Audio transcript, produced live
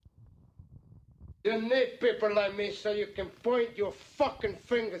You need people like me so you can point your fucking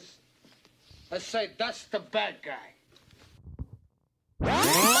fingers and say, that's the bad guy.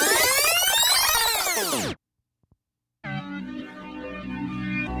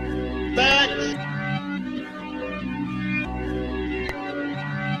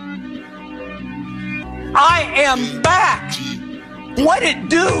 I am back. What it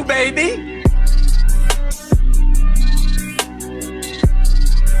do, baby?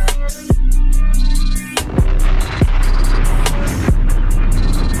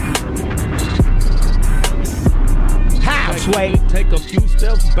 Sway. Take a few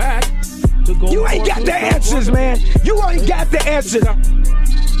steps back to go. You ain't got the answers, man. You ain't got the answers.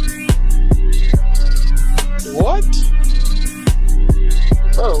 What?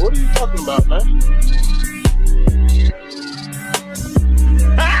 Bro, what are you talking about, man?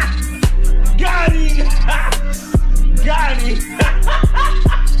 Got him. Got him.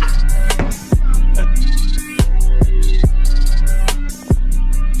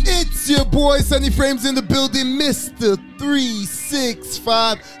 It's your boy Sonny Frames in the building, Mr.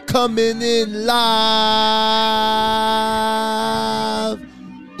 365 coming in live.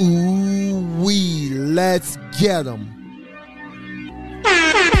 Ooh wee, let's get 'em.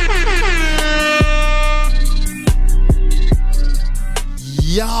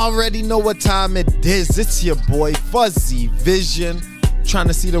 Y'all already know what time it is. It's your boy Fuzzy Vision, trying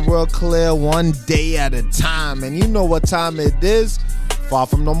to see the world clear one day at a time. And you know what time it is. Far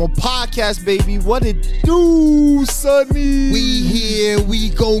From Normal podcast, baby. What it do, Sonny? We here. We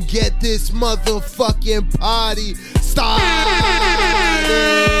gon' get this motherfucking party started.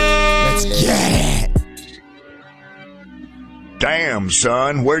 Let's get it. Damn,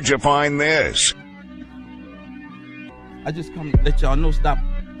 son. Where'd you find this? I just come to let y'all know, stop,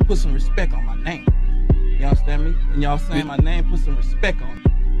 put some respect on my name. You understand me? When y'all saying my name, put some respect on it.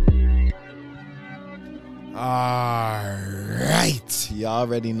 Alright, you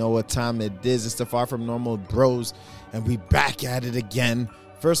already know what time it is. It's the Far From Normal Bros, and we back at it again.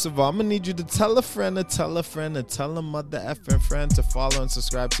 First of all, I'm gonna need you to tell a friend to tell a friend to tell a mother effing friend to follow and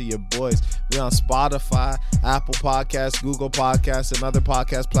subscribe to your boys. We on Spotify, Apple Podcasts, Google Podcasts, and other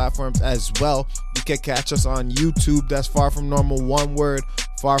podcast platforms as well. You can catch us on YouTube. That's Far From Normal, one word.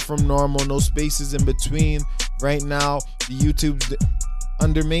 Far From Normal, no spaces in between. Right now, the YouTube's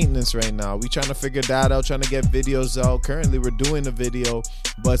under maintenance right now. We trying to figure that out, trying to get videos out. Currently we're doing a video,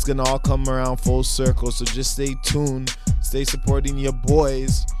 but it's gonna all come around full circle, so just stay tuned, stay supporting your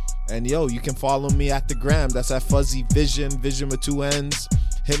boys. And yo, you can follow me at the gram. That's at Fuzzy Vision with 2 N's.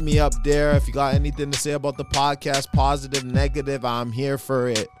 Hit me up there if you got anything to say about the podcast, positive, negative. I'm here for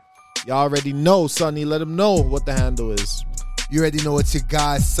it. Y'all already know, Sonny, let them know what the handle is. You already know it's your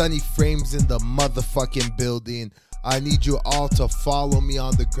guy Sonny Frames in the motherfucking building. I need you all to follow me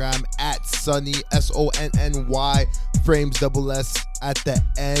on the gram at Sonny, SONNY, Frames double S at the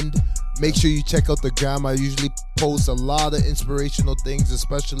end. Make sure you check out the gram. I usually post a lot of inspirational things,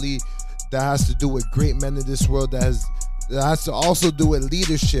 especially that has to do with great men in this world, that has to also do with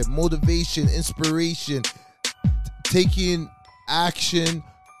leadership, motivation, inspiration, taking action,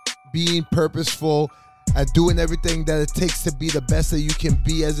 being purposeful, and doing everything that it takes to be the best that you can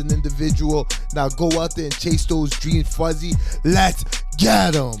be as an individual. Now go out there and chase those dreams, Fuzzy. Let's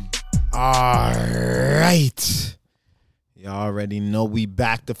get them. All right. Y'all already know we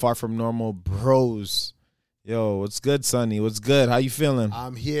back to Far From Normal Bros. Yo, what's good, Sonny? What's good? How you feeling?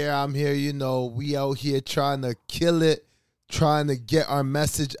 I'm here. You know, we out here trying to kill it, trying to get our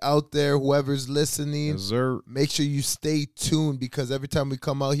message out there. Whoever's listening, yes, sir. Make sure you stay tuned, because every time we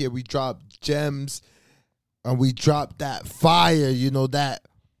come out here, we drop gems. And we drop that fire, you know, that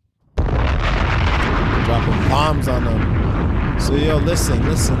dropping bombs on them. So, yo, listen.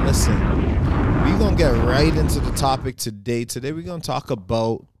 We gonna get right into the topic today. Today we gonna talk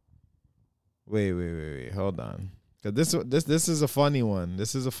about. Wait. Hold on. Cause this is a funny one.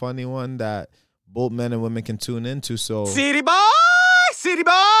 This is a funny one that both men and women can tune into. So, City boy.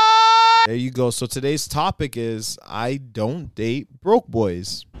 There you go. So today's topic is I don't date broke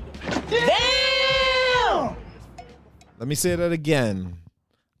boys. Damn! Let me say that again.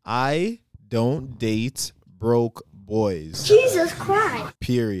 I don't date broke boys. Jesus Christ.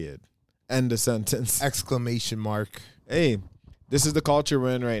 Period. End of sentence. Exclamation mark. Hey, this is the culture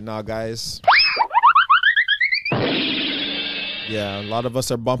we're in right now, guys. Yeah, a lot of us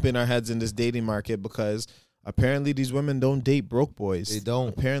are bumping our heads in this dating market because apparently these women don't date broke boys. They don't.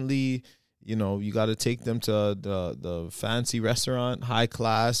 Apparently, you know, you got to take them to the fancy restaurant, high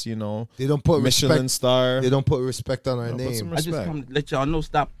class, you know. They don't put Michelin star. They don't put respect on our name. I just come to let y'all know,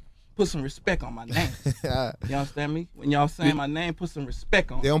 stop, put some respect on my name. You understand me? When y'all saying my name, put some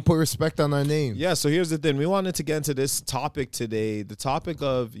respect on They don't put respect on our name. Yeah, so here's the thing. We wanted to get into this topic today. The topic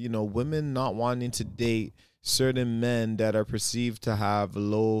of, women not wanting to date certain men that are perceived to have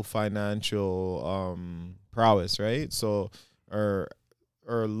low financial prowess, right? So, or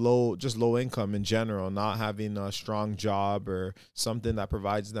low income in general, not having a strong job or something that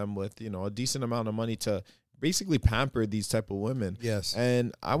provides them with, a decent amount of money to basically pamper these type of women. Yes.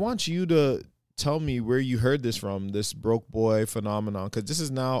 And I want you to tell me where you heard this from, this broke boy phenomenon, because this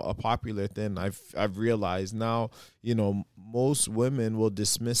is now a popular thing. I've realized now, most women will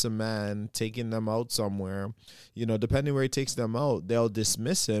dismiss a man taking them out somewhere, depending where he takes them out, they'll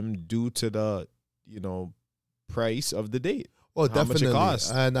dismiss him due to the, price of the date. Well, how definitely. much it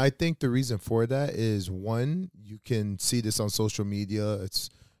costs. And I think the reason for that is, one, you can see this on social media. It's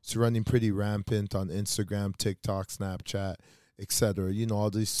running pretty rampant on Instagram, TikTok, Snapchat, etc. All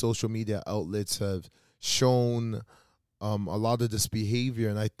these social media outlets have shown a lot of this behavior.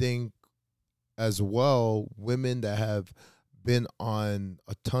 And I think as well, women that have been on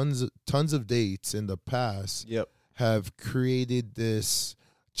tons of dates in the past have created this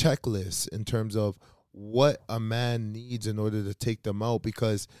checklist in terms of what a man needs in order to take them out,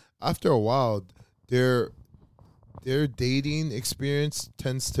 because after a while their dating experience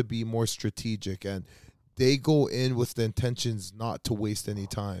tends to be more strategic, and they go in with the intentions not to waste any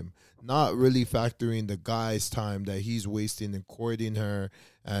time, not really factoring the guy's time that he's wasting in courting her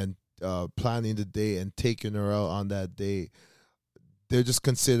and planning the date and taking her out on that date. They're just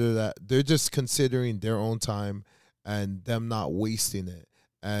considering their own time and them not wasting it.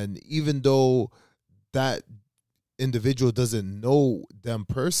 And even though that individual doesn't know them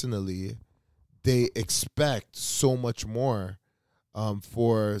personally, they expect so much more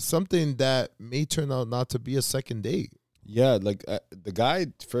for something that may turn out not to be a second date. Yeah, like the guy,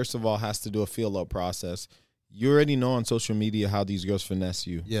 first of all, has to do a feel-out process. You already know on social media how these girls finesse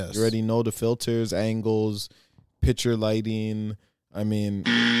you. Yes. You already know the filters, angles, picture lighting. I mean,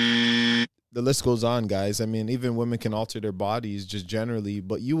 the list goes on, guys. I mean, even women can alter their bodies just generally,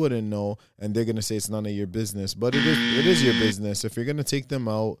 but you wouldn't know, and they're going to say it's none of your business. But it is your business. If you're going to take them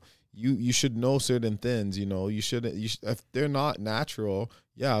out, you should know certain things, You shouldn't. If they're not natural,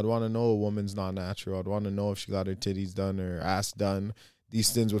 yeah, I'd want to know a woman's not natural. I'd want to know if she got her titties done or ass done.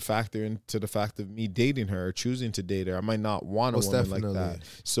 These things would factor into the fact of me dating her or choosing to date her. I might not want a woman like that.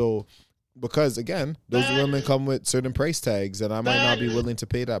 So, because again, those women come with certain price tags, and I might not be willing to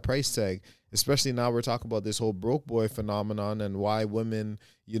pay that price tag. Especially now we're talking about this whole broke boy phenomenon and why women,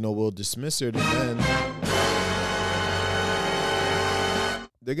 will dismiss certain men.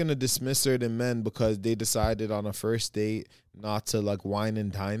 They're going to dismiss certain men because they decided on a first date not to wine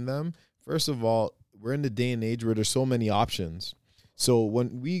and dine them. First of all, we're in the day and age where there's so many options. So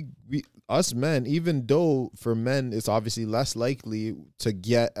when us men, even though for men it's obviously less likely to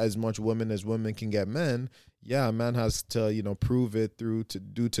get as much women as women can get men, yeah, a man has to, prove it due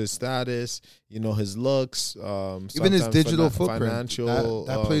to status, his looks, even his digital footprint. Financial.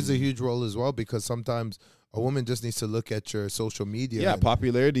 That plays a huge role as well, because sometimes a woman just needs to look at your social media. Yeah,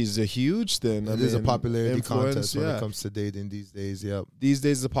 popularity is a huge thing. It is a popularity contest when it comes to dating these days. Yep. These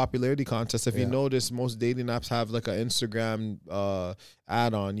days, it's a popularity contest. If you notice, most dating apps have an Instagram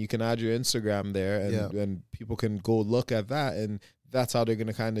add-on. You can add your Instagram there, and people can go look at that, and that's how they're going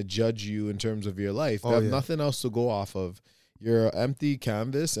to kind of judge you in terms of your life. They have nothing else to go off of. You're an empty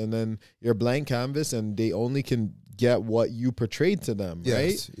canvas, and then you're a blank canvas, and they only can get what you portrayed to them,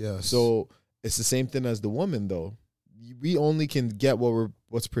 right? Yes. So it's the same thing as the woman, though. We only can get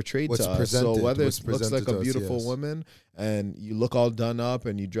what's portrayed to us. So whether it looks like a beautiful woman and you look all done up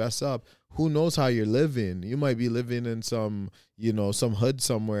and you dress up, who knows how you're living? You might be living in some hood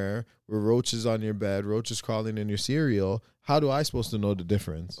somewhere with roaches on your bed, roaches crawling in your cereal. How do I supposed to know the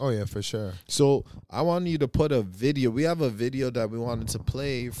difference? Oh, yeah, for sure. So I want you to put a video. We have a video that we wanted to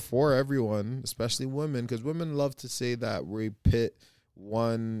play for everyone, especially women, because women love to say that we pit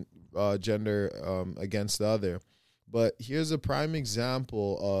one gender against the other. But here's a prime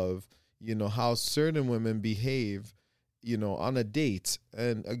example of, how certain women behave, on a date.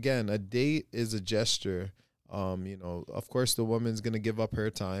 And again, a date is a gesture. Of course, the woman's going to give up her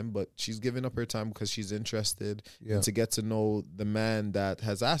time, but she's giving up her time because she's interested and to get to know the man that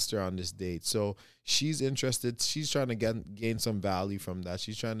has asked her on this date. So she's interested. She's trying to gain some value from that.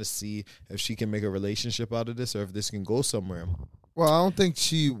 She's trying to see if she can make a relationship out of this or if this can go somewhere. Well, I don't think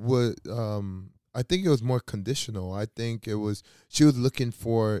she would. I think it was more conditional. I think she's looking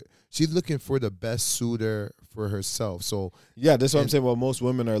for the best suitor for herself. So yeah, that's what I'm saying. What most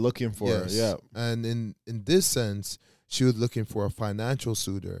women are looking for. Yes. Yeah, and in this sense, she was looking for a financial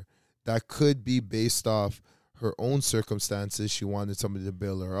suitor. that could be based off her own circumstances. She wanted somebody to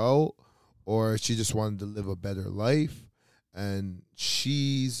bail her out, or she just wanted to live a better life. And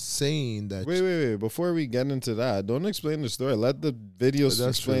she's saying that. Wait. Before we get into that, don't explain the story. Let the video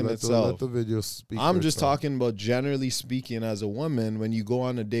explain itself. Let the video speak. I'm just talking about generally speaking as a woman, when you go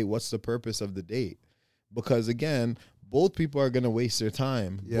on a date, what's the purpose of the date? Because again, both people are going to waste their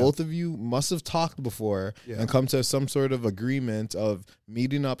time. Yeah. Both of you must have talked before and come to some sort of agreement of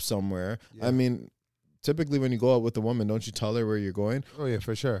meeting up somewhere. Yeah. I mean, typically when you go out with a woman, don't you tell her where you're going? Oh, yeah,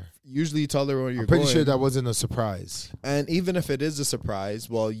 for sure. Usually you tell her where you're I'm going. pretty sure that wasn't a surprise. And even if it is a surprise,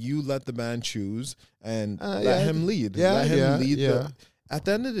 well, you let the man choose and let yeah. him lead. Yeah, let him lead. yeah. At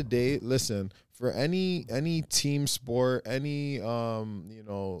the end of the day, listen, for any team sport, any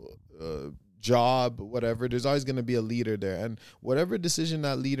job, whatever, there's always going to be a leader there. And whatever decision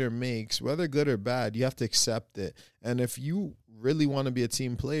that leader makes, whether good or bad, you have to accept it. And if you really want to be a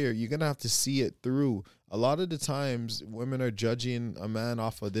team player, you're going to have to see it through. A lot of the times, women are judging a man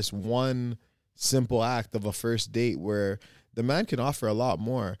off of this one simple act of a first date where the man can offer a lot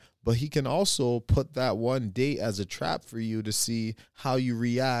more, but he can also put that one date as a trap for you to see how you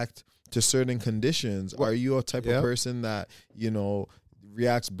react to certain conditions. Are you a type of person that,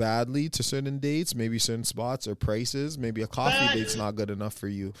 reacts badly to certain dates, maybe certain spots or prices? Maybe a coffee date's not good enough for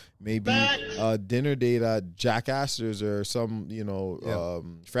you. Maybe a dinner date at Jack Astor's or some,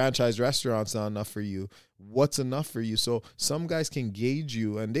 franchise restaurant's not enough for you. What's enough for you? So some guys can gauge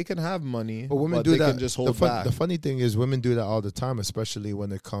you and they can have money, but women they can just hold back. The funny thing is women do that all the time, especially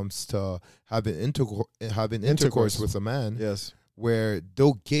when it comes to having intercourse with a man. Yes. Where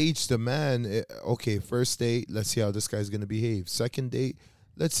they'll gauge the man. Okay, first date, let's see how this guy's going to behave. Second date,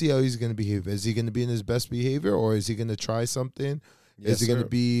 let's see how he's going to behave. Is he going to be in his best behavior, or is he going to try something? Yes, is he going to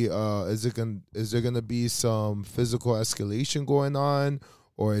be? Is there going to be some physical escalation going on,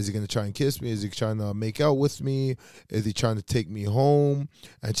 or is he going to try and kiss me? Is he trying to make out with me? Is he trying to take me home?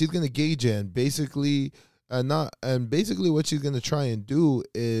 And she's going to gauge it, and basically what she's going to try and do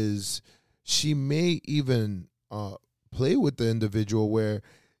is she may even play with the individual where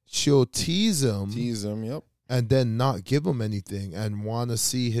she'll tease him, yep, and then not give him anything and want to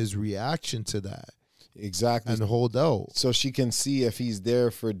see his reaction to that. Exactly. And hold out. So she can see if he's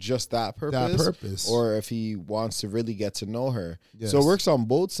there for just that purpose. Or if he wants to really get to know her. Yes. So it works on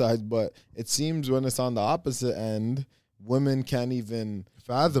both sides, but it seems when it's on the opposite end, women can't even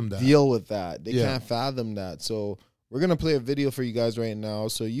fathom that. Deal with that. They can't fathom that. So we're going to play a video for you guys right now.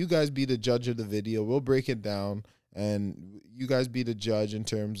 So you guys be the judge of the video. We'll break it down. And you guys be the judge in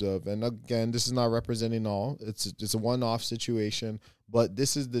terms of, and again, this is not representing all. It's a one-off situation, but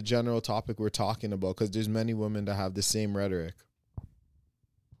this is the general topic we're talking about because there's many women that have the same rhetoric.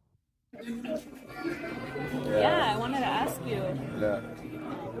 Yeah, I wanted to ask you. Yeah.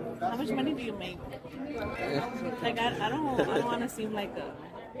 How much money do you make? Like, I don't want to seem like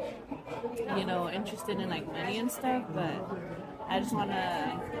interested in like money and stuff, but I just want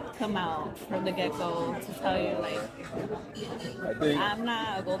to come out from the get-go to tell you, like, I'm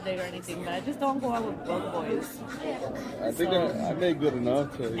not a gold digger or anything, but I just don't go out with broke boys. I think I made good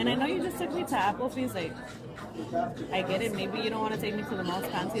enough to. And I know you just took me to Applebee's, like, I get it. Maybe you don't want to take me to the most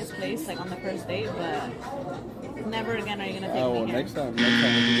fanciest place, like, on the first date, but never again are you going to take me here. Next time we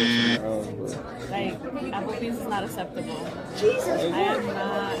can go somewhere else. Like, Applebee's is not acceptable.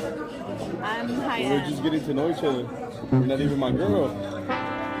 I'm high-end. We're just getting to know each other. You're not even my girl.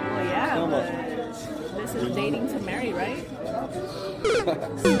 Well, yeah, but this is dating to marry, right?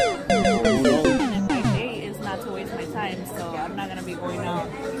 And my date is not to waste my time, so I'm not going to be going out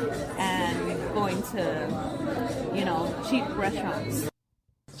and going to, cheap restaurants.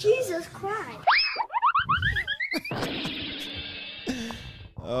 Jesus Christ.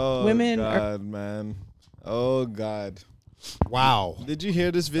 Oh, Women God, man. Oh, God. Wow. Did you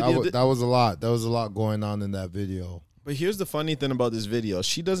hear this video? That was a lot. There was a lot going on in that video. But here's the funny thing about this video.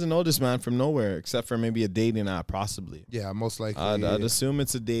 She doesn't know this man from nowhere, except for maybe a dating app, possibly. Yeah, most likely. I'd assume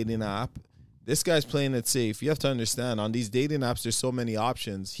it's a dating app. This guy's playing it safe. You have to understand, on these dating apps, there's so many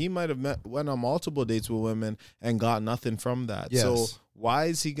options. He might have went on multiple dates with women and got nothing from that. Yes. So why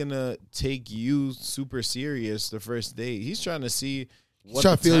is he going to take you super serious the first date? He's trying to see what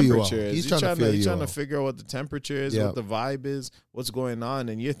the temperature is. He's trying to figure out what the temperature is, what the vibe is, what's going on.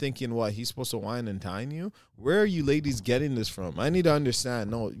 And you're thinking, what, he's supposed to wine and dine you? Where are you ladies getting this from? I need to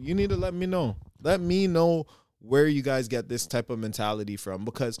understand. No, you need to let me know. Let me know where you guys get this type of mentality from,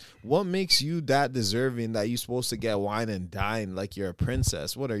 because what makes you that deserving that you're supposed to get wine and dine like you're a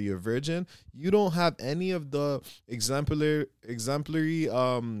princess? What, are you a virgin? You don't have any of the exemplary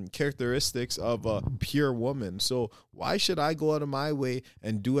characteristics of a pure woman. So why should I go out of my way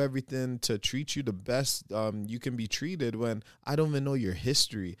and do everything to treat you the best you can be treated when I don't even know your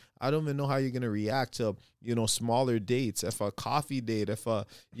history? I don't even know how you're going to react to, smaller dates. If a coffee date, if a,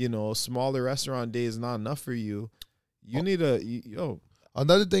 smaller restaurant day is not enough for you, you need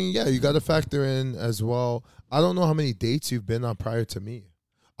Another thing, you got to factor in as well. I don't know how many dates you've been on prior to me.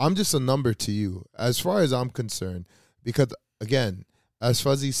 I'm just a number to you as far as I'm concerned. Because, again, as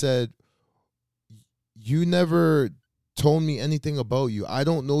Fuzzy said, you never told me anything about you. I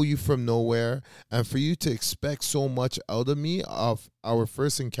don't know you from nowhere. And for you to expect so much out of me of our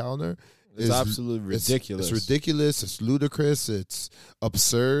first encounter is absolutely ridiculous. It's ridiculous. It's ludicrous. It's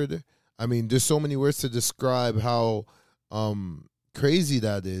absurd. I mean, there's so many words to describe how crazy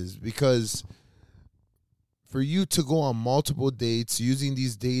that is, because for you to go on multiple dates using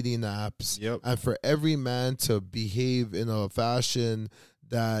these dating apps, and for every man to behave in a fashion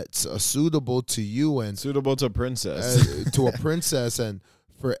that's suitable to you and suitable to a princess, and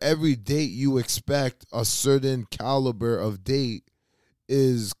for every date you expect a certain caliber of date,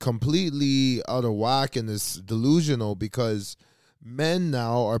 is completely out of whack and is delusional, because men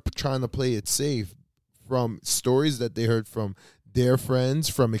now are trying to play it safe from stories that they heard from their friends,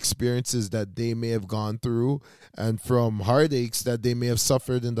 from experiences that they may have gone through, and from heartaches that they may have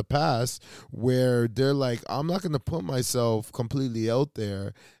suffered in the past, where they're like, I'm not going to put myself completely out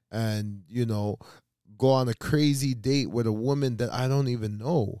there and, go on a crazy date with a woman that I don't even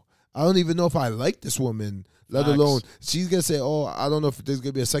know. I don't even know if I like this woman, let alone she's going to say, oh, I don't know if there's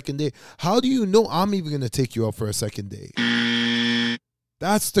going to be a second date. How do you know I'm even going to take you out for a second date?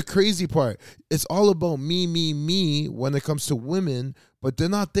 That's the crazy part. It's all about me when it comes to women, but they're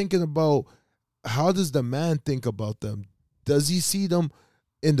not thinking about how does the man think about them? Does he see them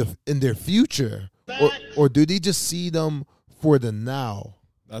in their future, or do they just see them for the now?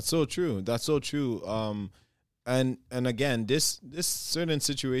 That's so true. That's so true. And again, this certain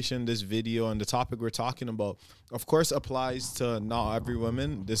situation, this video, and the topic we're talking about, of course, applies to not every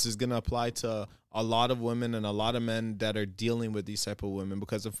woman. This is gonna apply to a lot of women and a lot of men that are dealing with these type of women,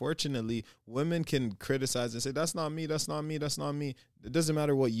 because unfortunately, women can criticize and say, that's not me, that's not me, that's not me. It doesn't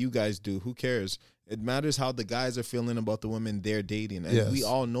matter what you guys do. Who cares? It matters how the guys are feeling about the women they're dating. And we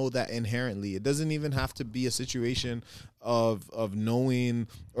all know that inherently. It doesn't even have to be a situation of knowing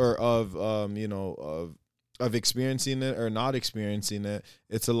or of experiencing it or not experiencing it.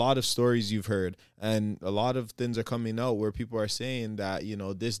 It's a lot of stories you've heard, and a lot of things are coming out where people are saying that,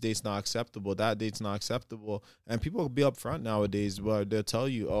 this date's not acceptable, that date's not acceptable. And people will be upfront nowadays, but they'll tell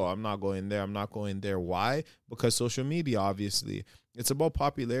you, oh, I'm not going there, I'm not going there. Why? Because social media, obviously. It's about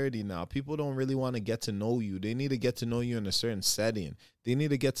popularity now. People don't really want to get to know you. They need to get to know you in a certain setting. They need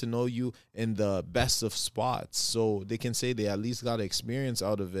to get to know you in the best of spots, so they can say they at least got experience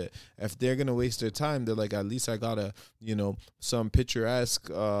out of it. If they're going to waste their time, they're like, at least I got some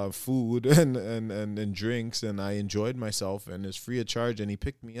picturesque food and drinks, and I enjoyed myself, and it's free of charge, and he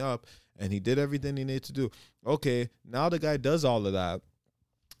picked me up, and he did everything he needed to do. Okay, now the guy does all of that.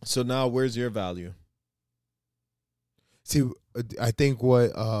 So now where's your value? See, I think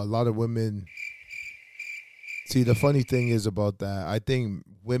what a lot of women see, the funny thing is about that, I think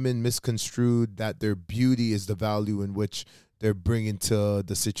women misconstrued that their beauty is the value in which they're bringing to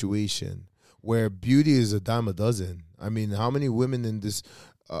the situation, where beauty is a dime a dozen. I mean, how many women in this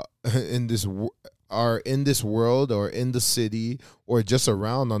are in this world or in the city or just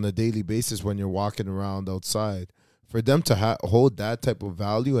around on a daily basis when you're walking around outside? For them to hold that type of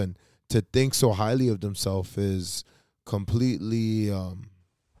value and to think so highly of themselves is completely out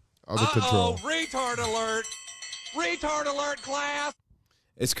of control. Retard alert! Retard alert, class!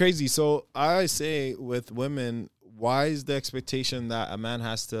 It's crazy. So I say with women, why is the expectation that a man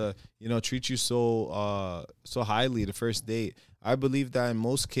has to, treat you so highly the first date? I believe that in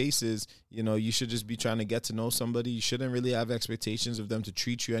most cases, you should just be trying to get to know somebody. You shouldn't really have expectations of them to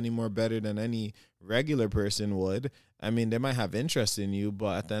treat you any more better than any regular person would. I mean, they might have interest in you,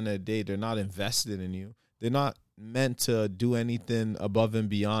 but at the end of the day, they're not invested in you. They're not meant to do anything above and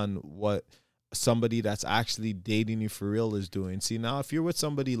beyond what somebody that's actually dating you for real is doing. See, now if you're with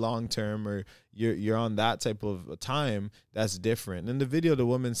somebody long term, or you're on that type of time, that's different. In the video,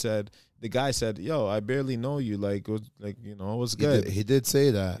 the guy said, "Yo, I barely know you. Like what's good?" He did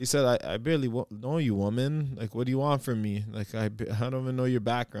say that. He said, I barely know you, woman. Like, what do you want from me? Like, I don't even know your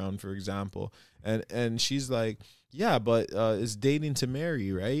background, for example. And she's like, yeah, but it's dating to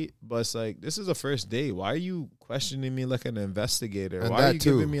marry, right? But it's like, this is a first date. Why are you questioning me like an investigator? And why are you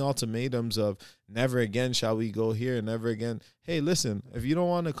too. giving me ultimatums of never again shall we go here, never again? Hey, listen, if you don't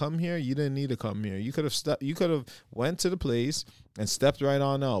want to come here, you didn't need to come here. You could have went to the place and stepped right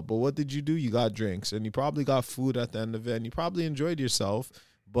on out. But what did you do? You got drinks, and you probably got food at the end of it, and you probably enjoyed yourself.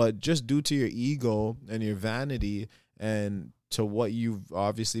 But just due to your ego and your vanity and to what you've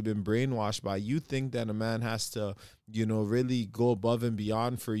obviously been brainwashed by, you think that a man has to, really go above and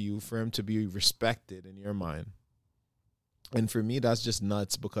beyond for you for him to be respected in your mind. And for me, that's just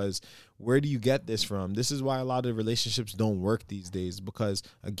nuts, because where do you get this from? This is why a lot of relationships don't work these days, because,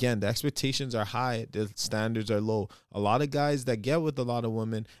 again, the expectations are high, the standards are low. A lot of guys that get with a lot of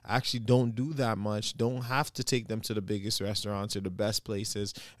women actually don't do that much, don't have to take them to the biggest restaurants or the best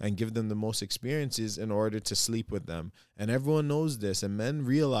places and give them the most experiences in order to sleep with them. And everyone knows this, and men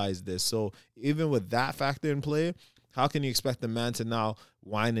realize this. So even with that factor in play, how can you expect the man to now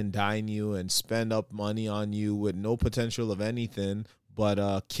wine and dine you and spend up money on you with no potential of anything but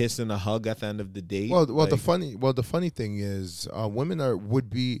a kiss and a hug at the end of the date? Well, the funny thing is, women would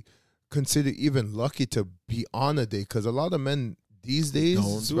be considered even lucky to be on a date, because a lot of men these days,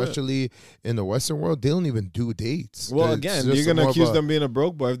 especially in the Western world, they don't even do dates. Well, again, you're gonna accuse them being a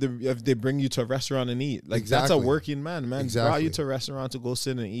broke boy if they bring you to a restaurant and eat. Like, that's a working man. Man brought you to a restaurant to go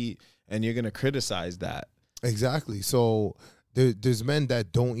sit and eat, and you're gonna criticize that. Exactly. So there's men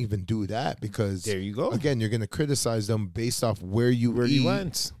that don't even do that, because there you go. Again, you're going to criticize them based off where you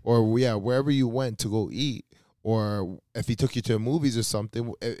went, or wherever you went to go eat, or if he took you to movies or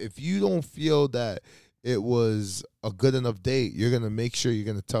something. If you don't feel that it was a good enough date, you're going to make sure you're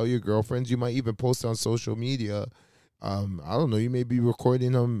going to tell your girlfriends. You might even post it on social media. I don't know. You may be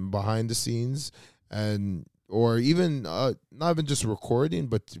recording them behind the scenes, or even not even just recording,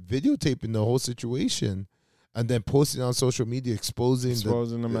 but videotaping the whole situation. And then posting on social media, exposing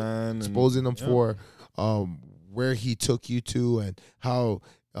the man, exposing him for where he took you to, and how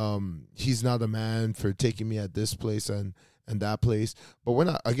he's not a man for taking me at this place and that place. But we're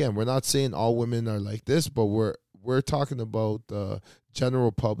not saying all women are like this, but we're talking about the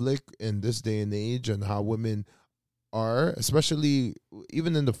general public in this day and age, and how women are, especially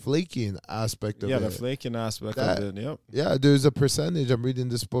even in the flaking aspect of it. Yeah, the flaking aspect of it, yep. Yeah, there's a percentage. I'm reading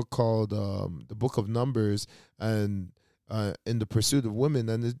this book called The Book of Numbers, and In the Pursuit of Women,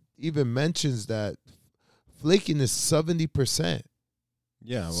 and it even mentions that flaking is 70%.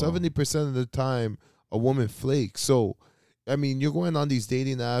 Yeah, 70% of the time a woman flakes. So, I mean, you're going on these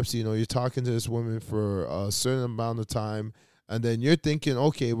dating apps, you're talking to this woman for a certain amount of time, and then you're thinking,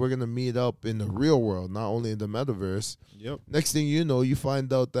 okay, we're going to meet up in the real world, not only in the metaverse. Yep. Next thing you know, you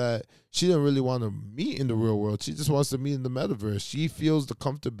find out that she didn't really want to meet in the real world. She just wants to meet in the metaverse. She feels the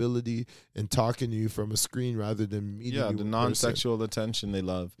comfortability in talking to you from a screen rather than meeting you in the non-sexual attention they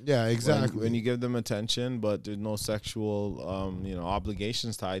love. Yeah, exactly. When you give them attention, but there's no sexual,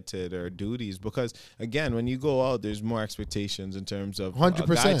 obligations tied to it or duties. Because, again, when you go out, there's more expectations in terms of 100%.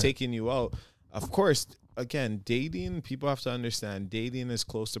 A guy taking you out. Of course, again, dating, people have to understand, dating is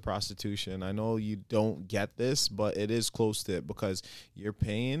close to prostitution. I know you don't get this, but it is close to it, because you're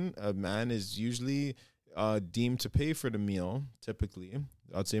paying. A man is usually deemed to pay for the meal, typically.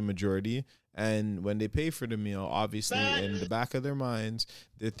 I'd say majority. And when they pay for the meal, obviously, in the back of their minds,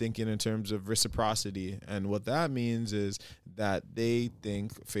 they're thinking in terms of reciprocity. And what that means is that they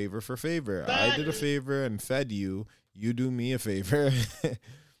think favor for favor. I did a favor and fed you. You do me a favor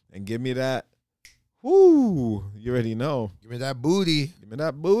and give me that. Woo! You already know. Give me that booty. Give me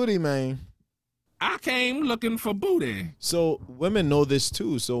that booty, man. I came looking for booty. So women know this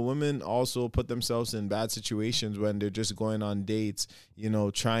too. So women also put themselves in bad situations when they're just going on dates,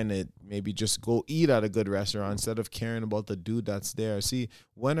 trying to maybe just go eat at a good restaurant instead of caring about the dude that's there. See,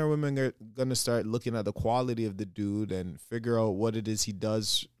 when are women going to start looking at the quality of the dude and figure out what it is he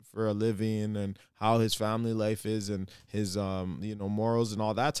does for a living and how his family life is and his morals and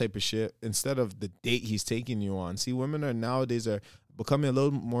all that type of shit, instead of the date he's taking you on? See, women nowadays are becoming a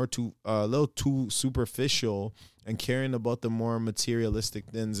little too superficial and caring about the more materialistic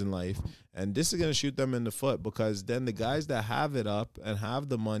things in life, and this is going to shoot them in the foot, because then the guys that have it up and have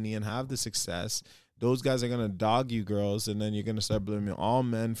the money and have the success, those guys are going to dog you girls, and then you're going to start blaming all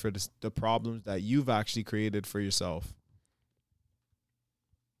men for the problems that you've actually created for yourself.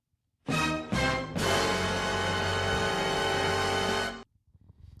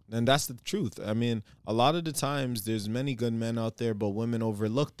 And that's the truth. I mean, a lot of the times there's many good men out there, but women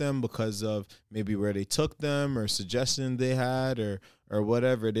overlook them because of maybe where they took them or suggestion they had or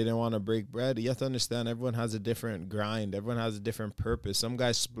whatever. They didn't want to break bread. You have to understand everyone has a different grind. Everyone has a different purpose. Some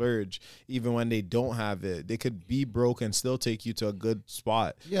guys splurge even when they don't have it. They could be broke and still take you to a good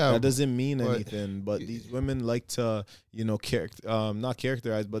spot. Yeah, that doesn't mean anything. But these women like to, not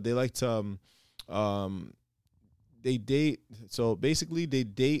characterize, but they like to they date. So basically they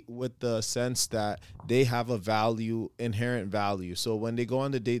date with the sense that they have a inherent value. So when they go on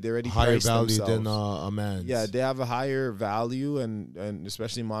the date, they already higher price value themselves. than a man. Yeah, they have a higher value and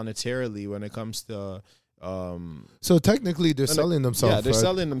especially monetarily when it comes to so technically they're selling themselves. Yeah, they're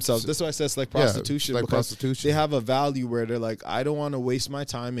selling themselves. That's why I said it's like prostitution. Like because prostitution. They have a value where they're like, I don't want to waste my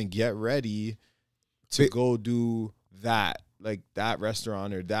time and get ready to go do that, like that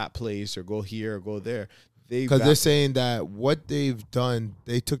restaurant or that place or go here or go there. Because they're saying that what they've done,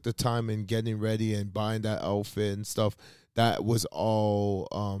 they took the time in getting ready and buying that outfit and stuff. That was all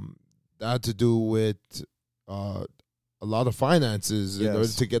that had to do with a lot of finances in order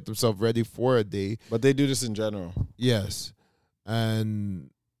to get themselves ready for a day. But they do this in general. Yes, and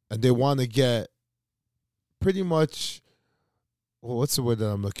they want to get pretty much. Well, what's the word that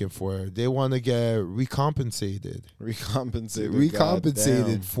I'm looking for? They want to get recompensated.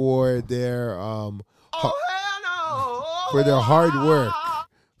 Recompensated for their for their hard work.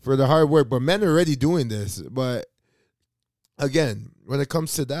 But men are already doing this. But again, when it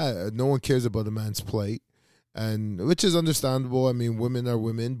comes to that, no one cares about a man's plight, and which is understandable. I mean, women are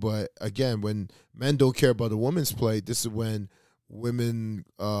women, but again, when men don't care about a woman's plight, this is when women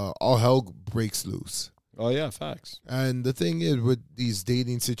all hell breaks loose. Oh yeah, facts. And the thing is, with these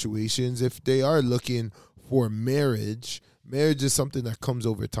dating situations, if they are looking for marriage is something that comes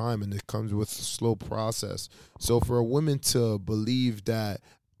over time, and it comes with a slow process. So for a woman to believe that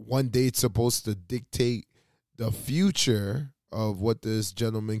one date's supposed to dictate the future of what this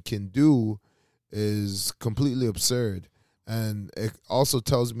gentleman can do is completely absurd. And it also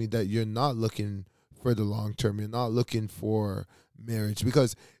tells me that you're not looking for the long term. You're not looking for marriage,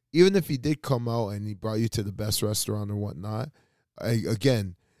 because even if he did come out and he brought you to the best restaurant or whatnot,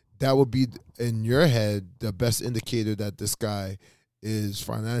 again, that would be in your head the best indicator that this guy is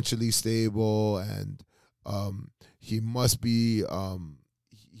financially stable, and he must be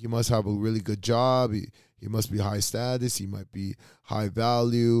he must have a really good job. He must be high status. He might be high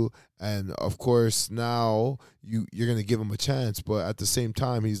value, and of course now you're gonna give him a chance. But at the same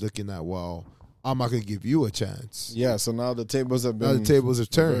time, he's looking at, well, I'm not gonna give you a chance. Yeah. So now the tables have been now the tables are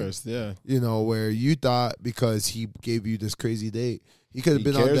turned. Reversed, yeah. Where you thought because he gave you this crazy date, he could have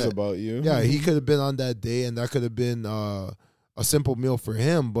been cares on that, about you. Yeah, he could have been on that day, and that could have been a simple meal for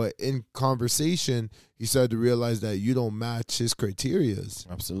him. But in conversation, he started to realize that you don't match his criterias.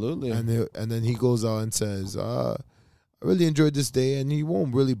 Absolutely. And then he goes out and says, I really enjoyed this day, and he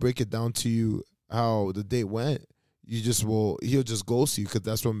won't really break it down to you how the date went. He'll just ghost you, because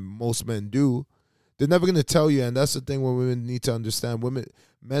that's what most men do. They're never going to tell you, and that's the thing where women need to understand.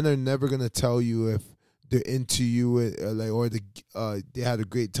 Men are never going to tell you if they're into you, or they had a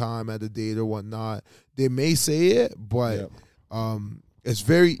great time at a date or whatnot. They may say it, but it's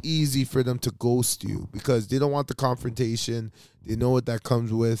very easy for them to ghost you because they don't want the confrontation. They know what that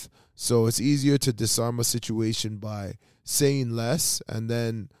comes with. So it's easier to disarm a situation by saying less, and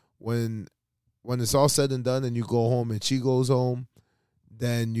then when it's all said and done and you go home and she goes home,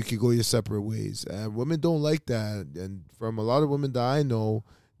 then you can go your separate ways. And women don't like that. And from a lot of women that I know,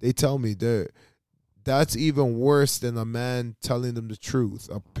 they tell me that's even worse than a man telling them the truth,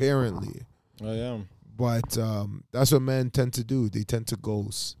 apparently. I am. But that's what men tend to do. They tend to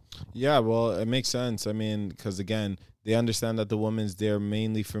ghost. Yeah, well, it makes sense. I mean, because, again, they understand that the woman's there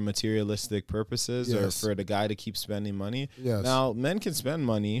mainly for materialistic purposes, or for the guy to keep spending money. Yes. Now, men can spend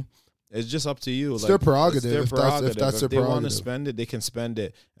money. It's just up to you. It's their prerogative. It's their prerogative. If that's their they prerogative. want to spend it, they can spend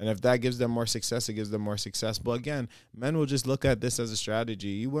it. And if that gives them more success, it gives them more success. But again, men will just look at this as a strategy.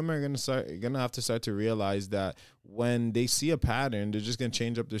 You women are gonna have to start to realize that when they see a pattern, they're just gonna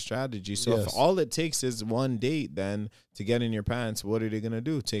change up their strategy. So if all it takes is one date then to get in your pants, what are they gonna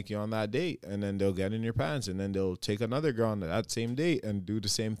do? Take you on that date, and then they'll get in your pants, and then they'll take another girl on that same date and do the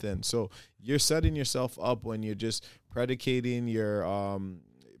same thing. So you're setting yourself up when you're just predicating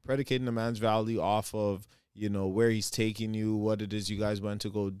the man's value off of, where he's taking you, what it is you guys went to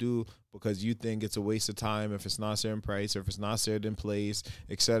go do, because you think it's a waste of time if it's not a certain price or if it's not a certain place,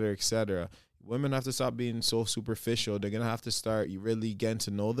 et cetera, et cetera. Women have to stop being so superficial. They're going to have to start really getting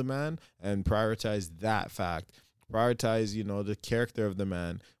to know the man and prioritize that fact. prioritize, the character of the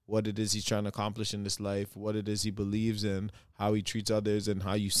man, what it is he's trying to accomplish in this life, what it is he believes in, how he treats others, and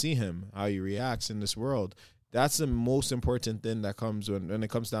how you see him, how he reacts in this world. That's the most important thing that comes when it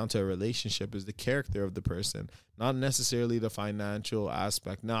comes down to a relationship, is the character of the person, not necessarily the financial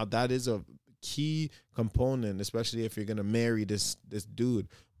aspect. Now, that is a key component, especially if you're going to marry this dude.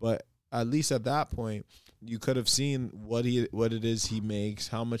 But at least at that point, you could have seen what it is he makes,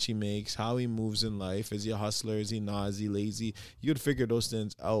 how much he makes, how he moves in life. Is he a hustler? Is he not? Is he lazy? You'd figure those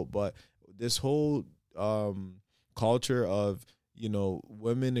things out. But this whole culture of,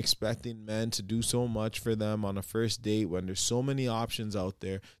 women expecting men to do so much for them on a first date when there's so many options out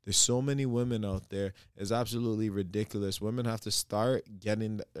there, there's so many women out there, is absolutely ridiculous. Women have to start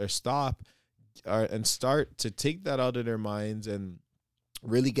to take that out of their minds and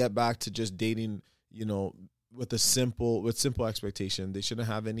really get back to just dating, with simple expectation. They shouldn't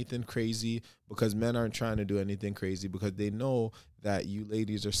have anything crazy, because men aren't trying to do anything crazy, because they know that you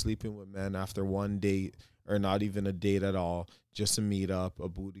ladies are sleeping with men after one date, or not even a date at all, just a meet up, a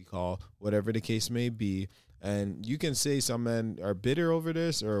booty call, whatever the case may be. And you can say some men are bitter over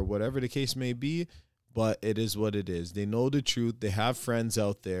this or whatever the case may be, but it is what it is. They know the truth. They have friends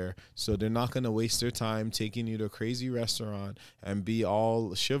out there, so they're not going to waste their time taking you to a crazy restaurant and be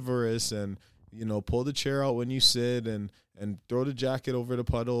all chivalrous and, pull the chair out when you sit and throw the jacket over the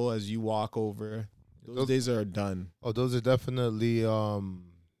puddle as you walk over. Those days are done. Oh, those are definitely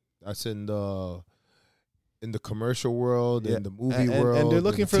that's in the commercial world, in the movie world, and they're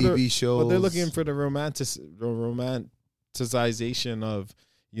looking for TV shows. But they're looking for the romanticization of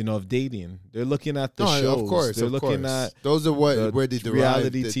of dating. They're looking at the shows. Of course, they're looking at those are where they derive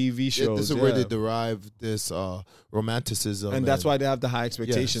reality TV shows. This is where they derive this romanticism, and that's why they have the high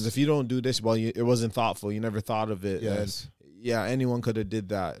expectations. Yes. If you don't do this, well, it wasn't thoughtful. You never thought of it. Yes. And anyone could have did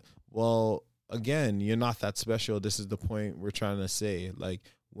that. Well, again, you're not that special. This is the point we're trying to say. Like,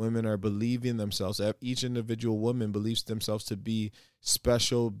 women are believing themselves. Each individual woman believes themselves to be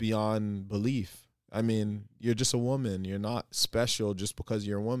special beyond belief. I mean, you're just a woman. You're not special just because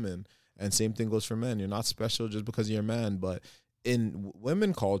you're a woman. And same thing goes for men. You're not special just because you're a man. But in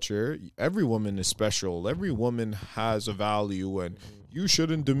women culture, every woman is special. Every woman has a value, and you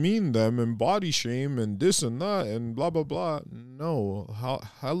shouldn't demean them and body shame and this and that and blah, blah, blah. No.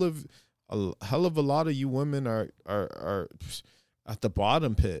 Hell of a lot of you women are at the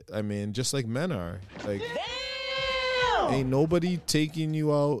bottom pit. I mean, just like men are. Like, ain't nobody taking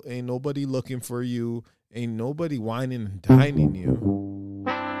you out. Ain't nobody looking for you. Ain't nobody whining and dining you.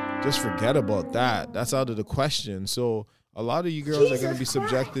 Just forget about that. That's out of the question. So a lot of you girls are going to be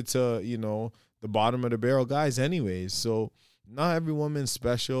subjected to, the bottom of the barrel guys anyways. So not every woman's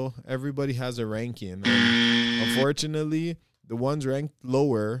special. Everybody has a ranking. And unfortunately, the ones ranked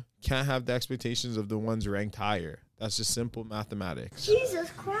lower can't have the expectations of the ones ranked higher. That's just simple mathematics.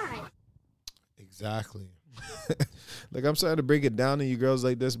 Jesus Christ. Exactly. Like, I'm sorry to break it down to you girls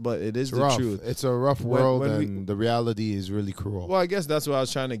like this, but it is the truth. It's a rough world, and the reality is really cruel. Well, I guess that's what I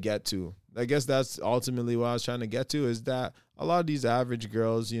was trying to get to. I guess that's ultimately what I was trying to get to, is that a lot of these average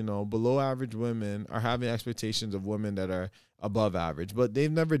girls, below average women, are having expectations of women that are above average, but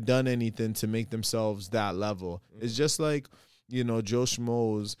they've never done anything to make themselves that level. It's just like, Joe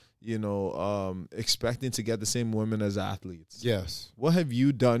Schmoes, expecting to get the same women as athletes. Yes. What have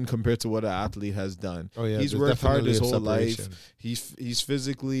you done compared to what an athlete has done? Oh, yeah. He's worked hard his whole life. He's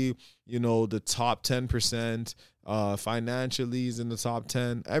physically, the top 10%. Financially, he's in the top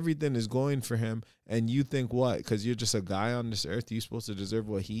 10. Everything is going for him. And you think what? Because you're just a guy on this earth, you're supposed to deserve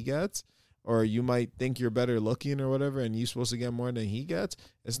what he gets? Or you might think you're better looking or whatever, and you're supposed to get more than he gets.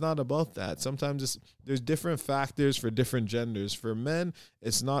 It's not about that. Sometimes there's different factors for different genders. For men,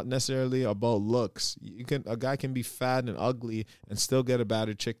 it's not necessarily about looks. A guy can be fat and ugly and still get a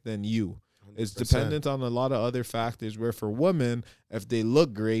better chick than you. 100%. It's dependent on a lot of other factors, where for women, if they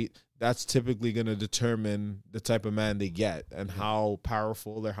look great, that's typically going to determine the type of man they get and how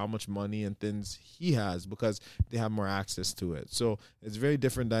powerful or how much money and things he has, because they have more access to it. So it's very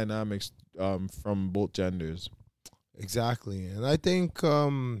different dynamics from both genders. Exactly. And I think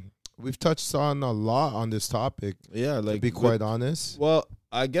we've touched on a lot on this topic. Yeah, like, to be quite honest. Well,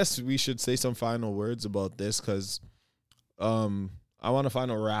 I guess we should say some final words about this, because I want a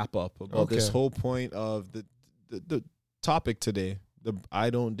final wrap up about this whole point of the topic today. The I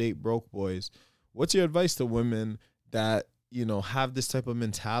don't date broke boys. What's your advice to women that, have this type of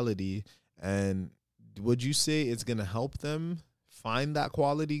mentality? And would you say it's going to help them find that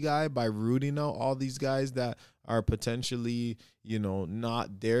quality guy by rooting out all these guys that are potentially,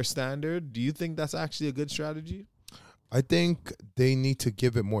 not their standard? Do you think that's actually a good strategy? I think they need to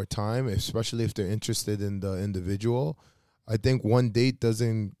give it more time, especially if they're interested in the individual. I think one date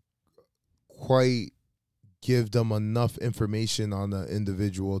doesn't quite give them enough information on the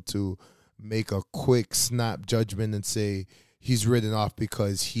individual to make a quick snap judgment and say he's written off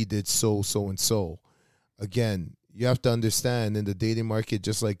because he did so and so. Again, you have to understand, in the dating market,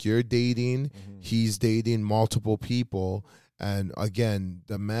 just like you're dating, he's dating multiple people. And again,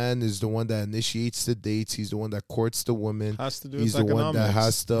 the man is the one that initiates the dates. He's the one that courts the woman. He's the one that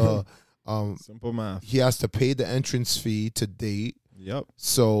has to simple math. He has to pay the entrance fee to date. Yep.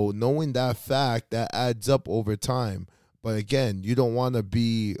 So knowing that fact, that adds up over time. But again, you don't want to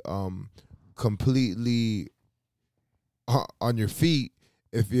be completely on your feet.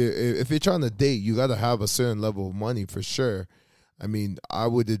 If you're trying to date, you got to have a certain level of money for sure. I mean, I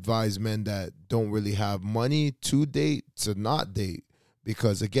would advise men that don't really have money to date to not date,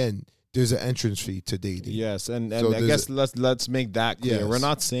 because again, there's an entrance fee to dating. Yes, and So I guess let's make that clear. Yes. We're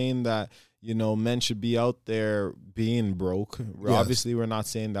not saying that, you know, men should be out there being broke. Yes. Obviously, we're not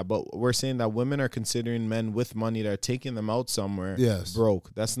saying that, but we're saying that women are considering men with money that are taking them out somewhere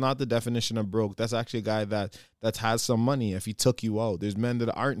broke. That's not the definition of broke. That's actually a guy that has some money if he took you out. There's men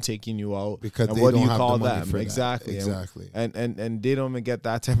that aren't taking you out because and they what don't do you have call the money them? for that. Exactly. Exactly. And they don't even get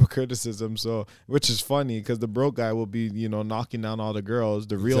that type of criticism. So, which is funny because the broke guy will be, you know, knocking down all the girls,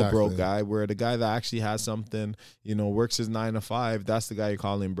 the real broke guy, where the guy that actually has something, you know, works his 9 to 5, that's the guy you're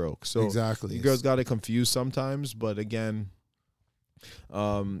calling broke. So exactly. You girls got it confused sometimes, but again,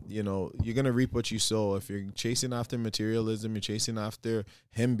 you know, you're gonna reap what you sow. If you're chasing after materialism, you're chasing after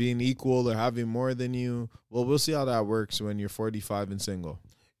him being equal or having more than you, well, we'll see how that works when you're 45 and single.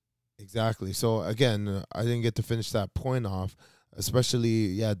 Exactly. So again, I didn't get to finish that point off,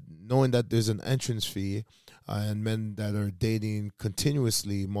 especially knowing that there's an entrance fee and men that are dating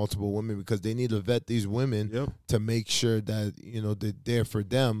continuously multiple women, because they need to vet these women to make sure that, you know, they're there for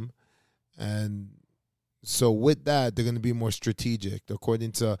them. And so with that, they're going to be more strategic.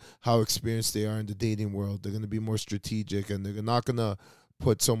 According to how experienced they are in the dating world, they're going to be more strategic, and they're not going to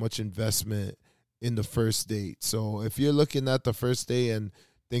put so much investment in the first date. So if you're looking at the first date and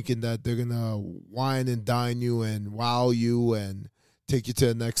thinking that they're going to wine and dine you and wow you and take you to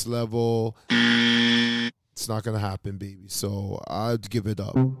the next level, it's not going to happen, baby. So I'd give it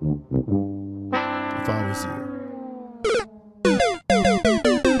up if I was you.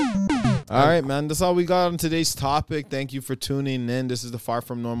 All right, man. That's all we got on today's topic. Thank you for tuning in. This is the Far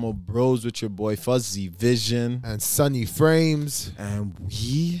From Normal Bros with your boy Fuzzy Vision and Sunny Frames. And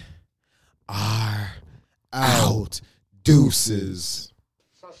we are out. Deuces.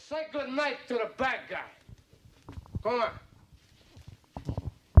 So say good night to the bad guy. Come on.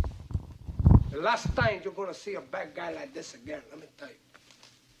 The last time you're gonna see a bad guy like this again, let me tell you.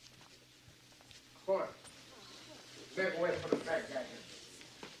 Come on. Make way for the bad guy.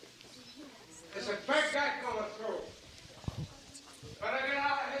 There's a bad guy coming through. Better get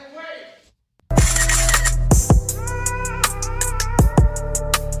out of his way.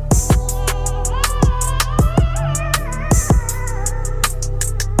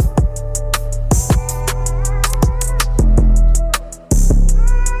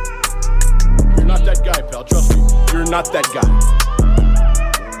 You're not that guy, pal. Trust me. You're not that guy.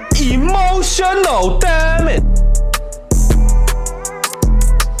 Emotional, damn it.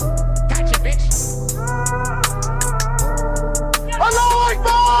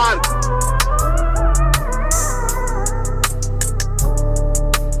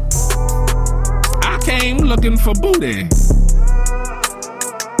 Looking for booty.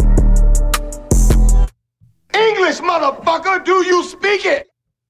 English, motherfucker, do you speak it?